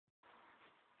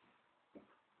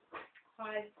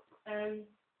Hi,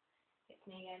 it's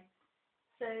me again.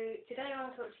 So today I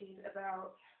want to talk to you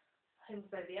about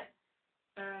homophobia,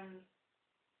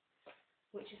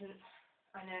 which isn't,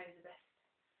 I know, the best,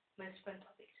 most fun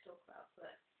topic to talk about,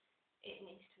 but it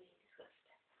needs to be discussed.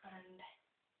 And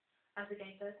as a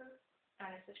gay person,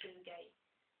 and especially as a gay,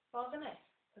 well, I don't know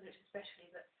whether it's especially,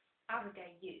 but as a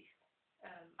gay youth,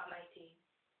 I'm 18.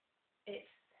 It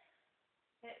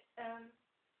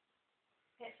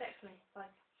affects me. Like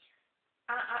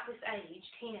at this age,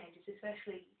 teenagers,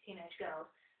 especially teenage girls,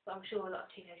 but I'm sure a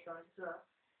lot of teenage guys as well,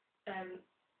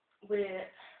 we're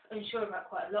unsure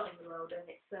about quite a lot in the world, and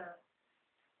it's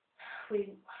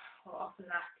we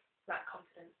often lack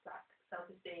confidence, lack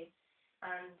self-esteem,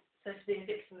 and so to be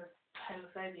a victim of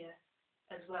homophobia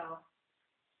as well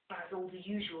as all the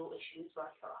usual issues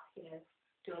like,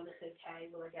 do I look okay?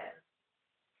 Will I get a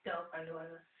girlfriend or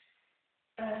whatever?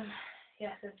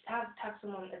 So to have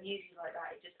someone abuse you like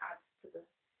that, it just adds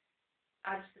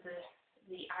to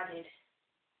the added.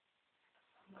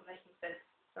 I'm not making sense.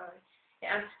 Sorry. It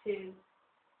adds to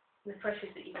the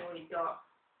pressures that you've already got,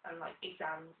 and like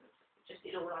exams, and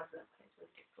it all adds up. It's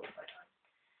really difficult by time.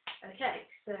 Okay,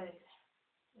 so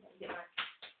get my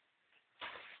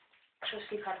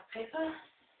trusty pad of paper.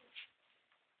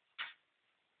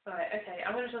 Right. Okay,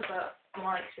 I'm going to talk about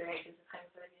my experiences of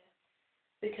homophobia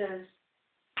because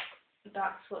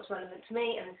that's what's relevant to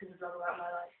me, and this is a blog about my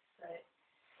life. So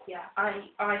yeah, I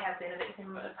have been a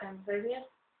victim of homophobia,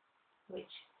 which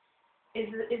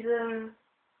is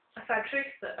a sad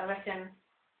truth, but I reckon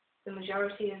the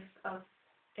majority of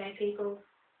gay people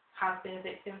have been a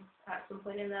victim at some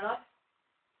point in their life,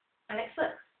 and it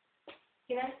sucks.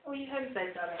 All you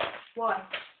homophobes out there, why?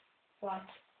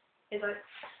 It's like,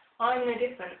 I'm no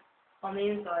different on the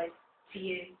inside to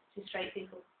you, to straight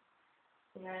people.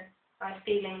 I have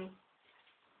feelings,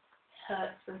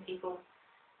 hurts when people,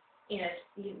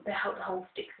 they help the whole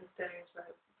sticks and stones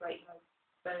break my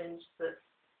bones, but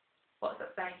what's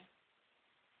that saying?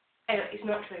 Anyway, it's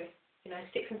not true.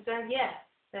 Sticks and stones, yeah,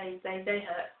 they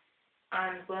hurt,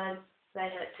 and words,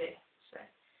 they hurt too. So,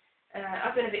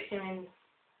 I've been a victim in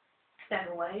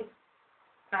several ways,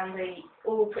 and they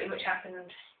all pretty much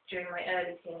happened during my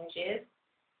early teenage years.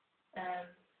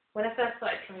 When I first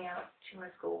started coming out to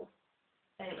my school,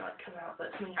 I didn't like coming out,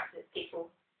 but coming out to people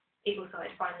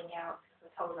started finding out, because I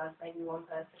told us maybe one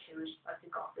person who was like a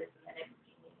gossip, and then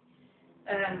everybody knew.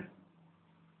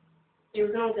 It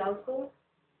was an all-girls school,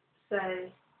 so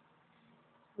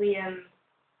we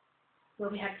when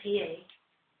we had PE,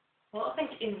 well, I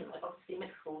think in obviously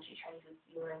mixed schools you change with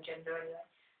your own gender anyway.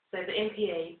 So, but in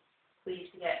PE we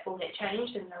used to all get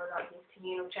changed, and there were like these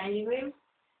communal changing rooms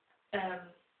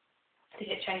to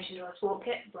get changed into our sport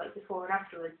kit, like before and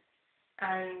afterwards.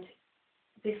 And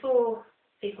before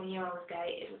people knew I was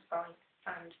gay, it was fine,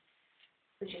 and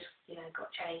we just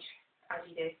got changed as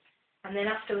you do. And then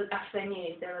after they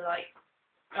knew, they were like,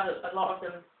 a lot of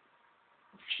them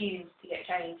refused to get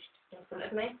changed in front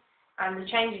of me. And the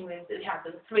changing rooms that we had,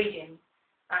 there were 3 gyms,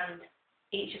 and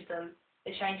each of them,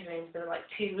 the changing rooms, there were like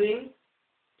 2 rooms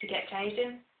to get changed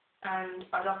in, and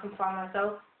I'd often find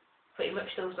myself, pretty much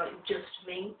there was like just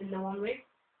me in the one room,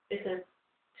 because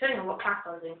depending on what class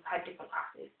I was in, I had different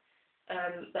classes,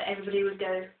 but everybody would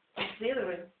go into the other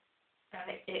room,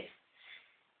 and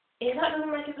if that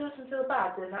doesn't make a person feel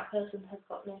bad, then that person has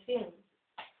got no feelings.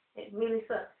 It really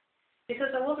sucks,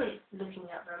 because I wasn't looking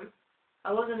at them.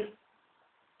 I wasn't,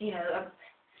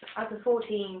 as a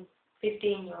 14,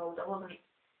 15-year-old, I wasn't,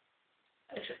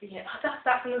 that's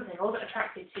another thing, I wasn't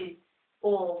attracted to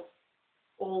all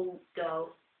girls,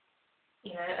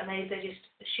 and they just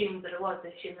assumed that I was.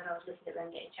 They assumed that I was looking at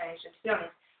them getting changed, and to be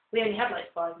honest, we only had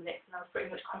like 5 minutes, and I was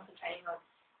pretty much concentrating on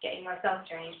getting myself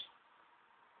changed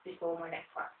before my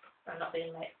next class, and not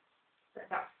being late. So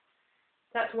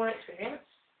that's one experience,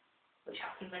 which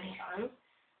happened many times.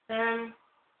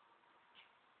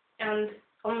 And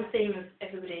on the theme of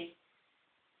everybody,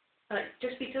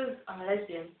 just because I'm a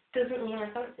lesbian doesn't mean I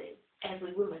fancy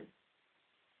every woman.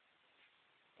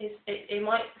 It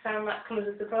might sound like come as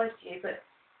a surprise to you, but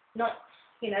not,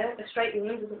 a straight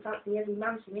woman doesn't fancy every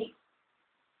man she meets.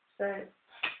 So,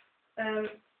 and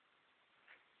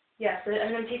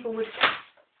then people were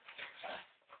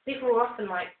often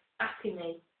like asking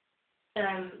me,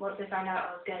 once they found out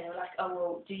I was gay, they were like, oh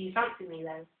well, do you fancy me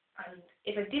then? And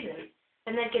if I didn't,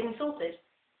 then they'd get insulted.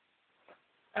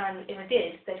 And if I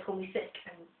did, they'd call me sick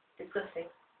and disgusting.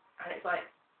 And it's like,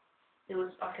 it was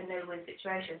like a no-win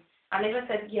situation. And if I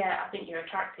said, yeah, I think you're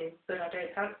attractive, but I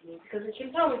don't fancy you, because they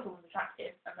can tell me someone's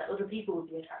attractive, and that other people would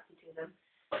be attracted to them,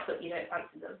 but you don't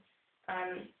fancy them.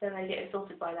 And then they get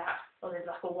insulted by that, or they're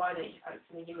like, well, why don't you fancy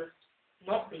me? You must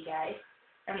not be gay.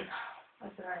 and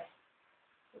I don't know,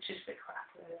 it's just a bit crap,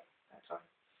 really. That's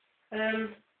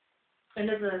fine.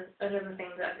 Another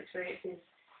thing that I've experienced is,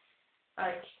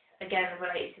 like, again,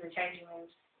 related to the changing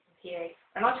rooms in PE.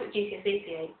 And I took GCSE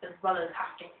PE as well as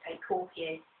having to take core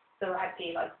PE, so I had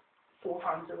PE like 4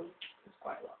 times a week. It was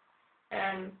quite a lot.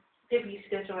 People used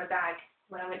to go through my bag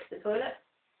when I went to the toilet.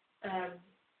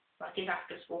 Like even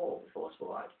after sport or before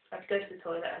sport, I'd go to the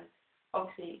toilet and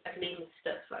obviously I'd leave my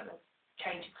stuff, like my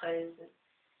change of clothes and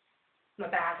my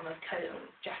bag and my coat and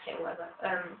jacket or whatever.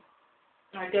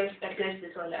 I'd go to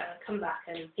the toilet and I'd come back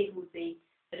and people they'd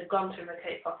have gone through my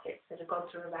coat pockets, they'd have gone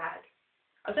through my bag.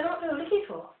 I don't know what they were looking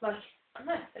for. Like, I don't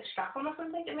know, a strap on or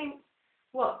something? I mean,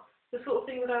 what? The sort of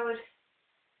thing that I would,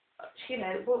 you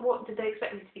know, what did they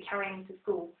expect me to be carrying to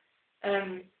school?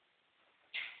 And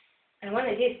when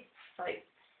they did, like,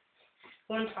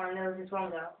 one time there was this one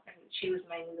girl, and she was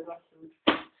mainly the one who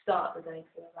would start the going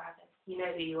through my bag. And you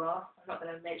know who you are. I'm not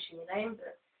going to mention your name,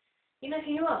 but you know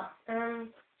who you are.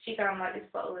 She found like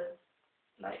this bottle of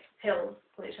like pills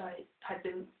which I had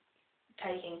been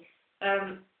taking,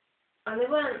 and they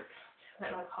weren't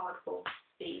like hardcore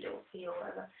speed or pee or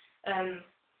whatever.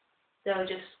 They were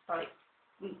just like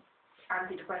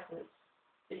antidepressants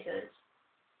because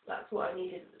that's what I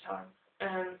needed at the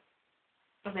time.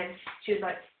 And then she was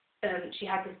like, she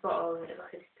had this bottle and it was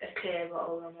like a clear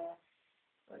bottle and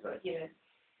it was like, you know,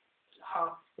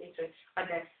 half see through. I don't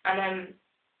know. And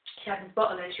she had this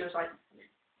bottle and she was like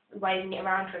waving it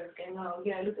around her and going, oh,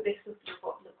 you know, look at this, look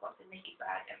what's in Nikki's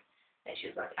bag. And she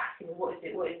was like asking me, what is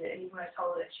it? And when I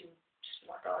told her, she was just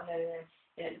like, oh no,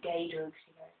 you know, gay drugs,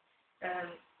 you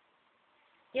know.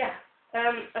 Yeah.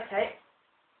 Okay.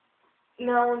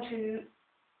 Now on to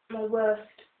my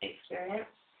worst experience.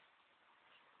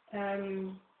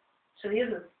 So the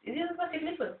others I could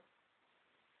live with.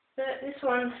 But this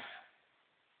one,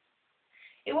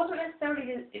 it wasn't necessarily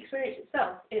the experience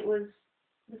itself. It was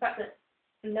the fact that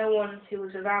no one who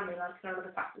was around me, like none of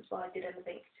the passers-by, did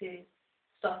anything to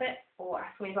stop it or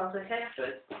ask me if I was okay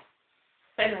afterwards.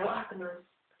 But anyway, what happened was,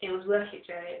 it was work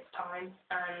experience time,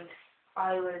 and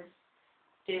I was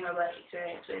doing my work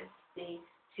experience with the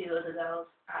 2 other girls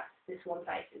at this one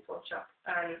place, this one shop.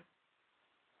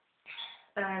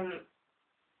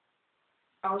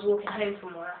 I was walking home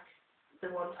from work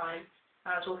the one time, and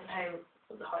I was walking home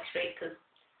up the high street because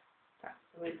that's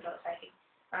the route that I was taking.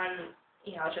 And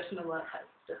you know, I was just in my work clothes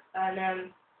and stuff.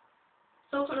 And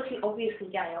so I wasn't looking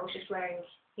obviously gay. I was just wearing,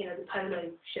 you know, the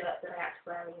polo shirt that I had to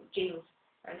wear and jeans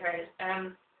and trainers.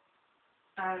 And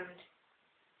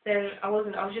then I was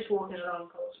just walking along.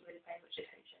 I wasn't really paying much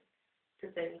attention to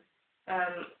things.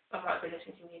 I might be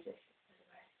listening to music.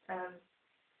 Anyway.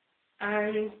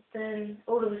 And then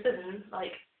all of a sudden,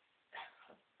 like,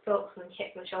 I felt something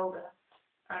hit my shoulder,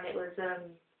 and it was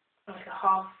like a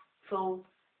half full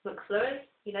McFlurry,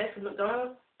 you know, from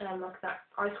McDonald's, like that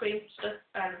ice cream stuff,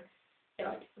 and it,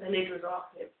 like, the lid was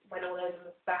off, and it went all over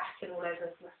my back and all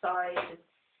over my side, and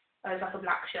it was like a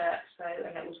black shirt, so,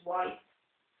 and it was white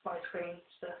ice cream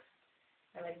stuff,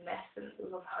 and a mess, and it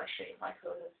was on the high street, like,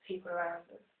 all the people around,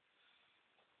 and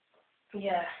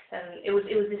yeah, and it was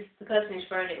the person who's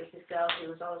thrown it was this girl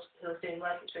who was doing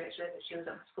work experience with her. She was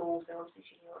at my school, so obviously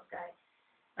she knew I was gay.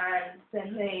 And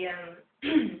then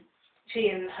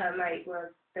she and her mate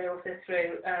they also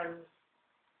threw, and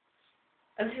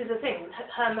this is the thing,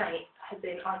 her mate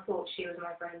I thought she was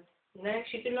my friend, you know,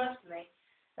 she'd been nice to me.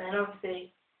 And then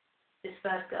obviously, this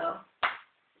first girl,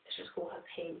 let's just call her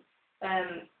P,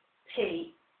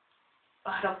 P,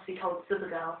 I had obviously told this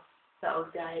other girl that I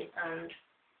was gay, and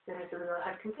then this other girl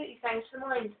had completely changed her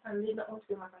mind and did not want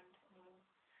to be my friend anymore.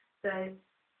 So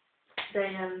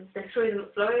they threw them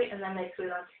at McFlurry, and then they threw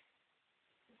like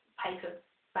paper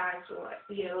bags or like,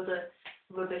 you know, other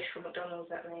rubbish from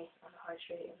McDonald's at me on the high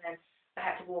street, and then I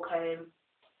had to walk home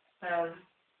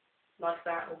like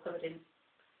that, all covered in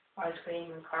ice cream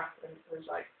and crap, and it was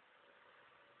like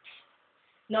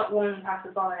not one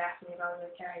passerby asked me if I was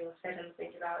okay or said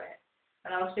anything about it,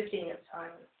 and I was 15 at the time,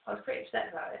 and I was pretty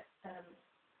upset about it.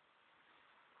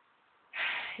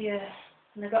 Yeah,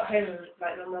 and I got home and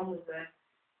like my mum was there,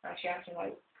 and she asked me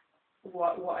like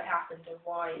what had happened and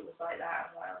why it was like that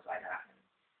and why I was like that. And,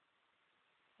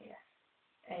 yeah.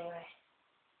 Anyway,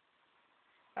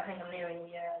 I think I'm nearing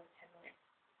the 10 minutes,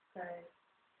 so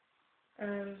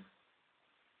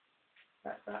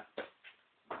that's that.